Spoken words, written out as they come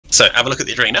So have a look at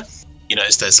the arena. You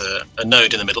notice there's a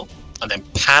node in the middle, and then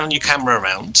pan your camera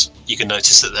around. You can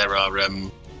notice that there are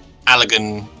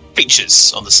Allagan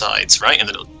creatures on the sides, right?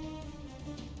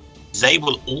 They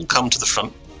will all come to the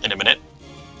front in a minute,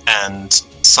 and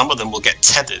some of them will get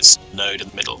tethers, node in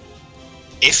the middle.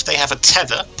 If they have a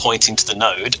tether pointing to the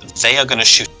node, they are going to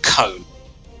shoot a cone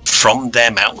from their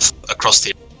mouth across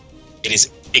the. It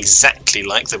is exactly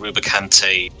like the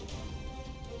Rubicante,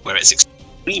 where it's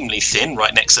extremely thin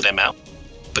right next to their mouth,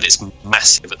 but it's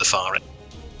massive at the far end.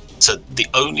 So the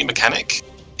only mechanic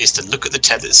is to look at the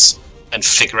tethers and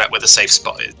figure out where the safe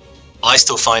spot is. I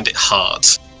still find it hard.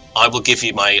 I will give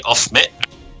you my off mitt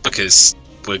because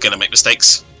we're going to make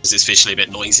mistakes because it's visually a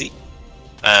bit noisy.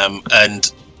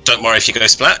 And don't worry if you go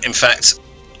splat. In fact,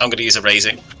 I'm going to use a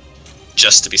raising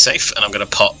just to be safe, and I'm going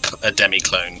to pop a demi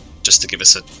clone just to give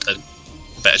us a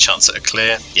better chance at a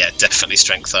clear. Yeah, definitely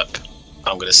strength up.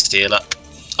 I'm going to steal up.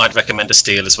 I'd recommend a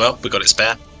steal as well. We've got it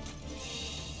spare.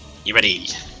 You ready?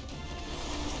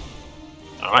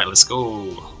 Alright, let's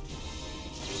go.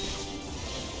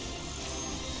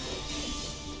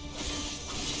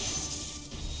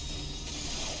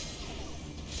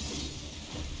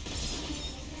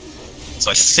 So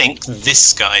I think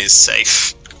this guy is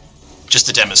safe. Just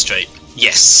to demonstrate.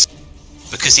 Yes.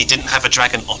 Because he didn't have a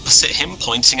dragon opposite him,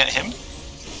 pointing at him.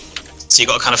 So you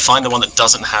got to kind of find the one that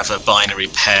doesn't have a binary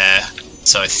pair.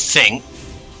 So I think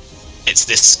it's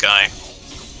this guy.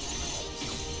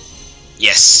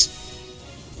 Yes.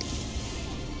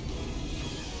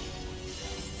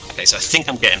 Okay, so I think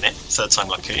I'm getting it. Third time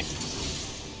lucky.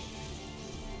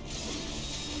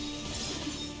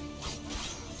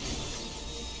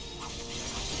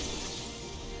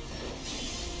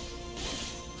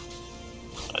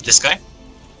 This guy.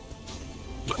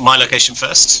 My location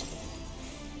first.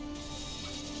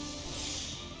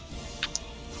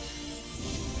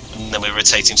 And then we're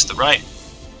rotating to the right.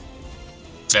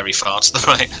 Very far to the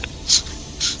right.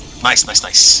 Nice, nice,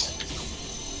 nice.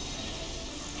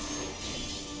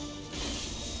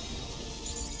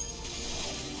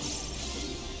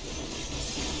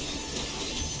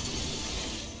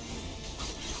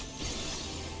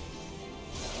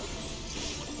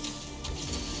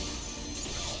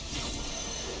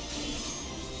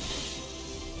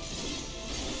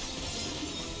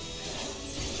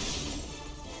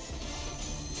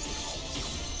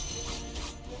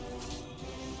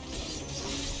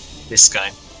 This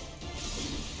guy.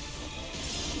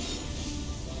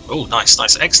 Oh, nice,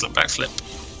 nice, excellent backflip.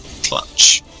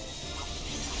 Clutch.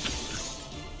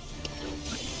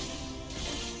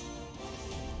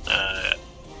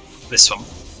 This one.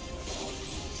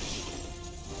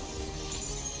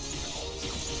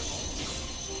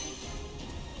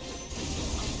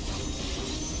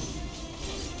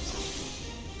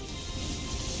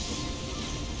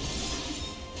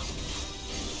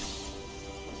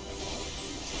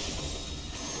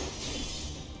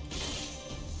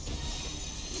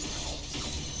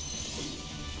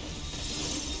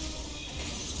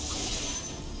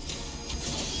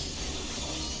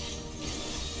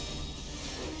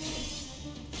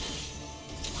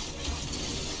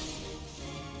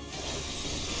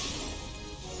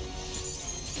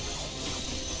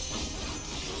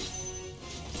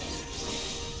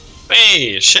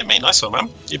 Hey, shit mate, nice one man.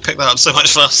 You picked that up so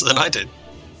much faster than I did.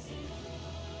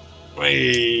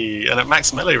 Whee, and at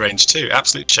max melee range too,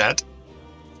 absolute Chad.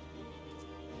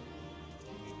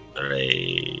 Hooray.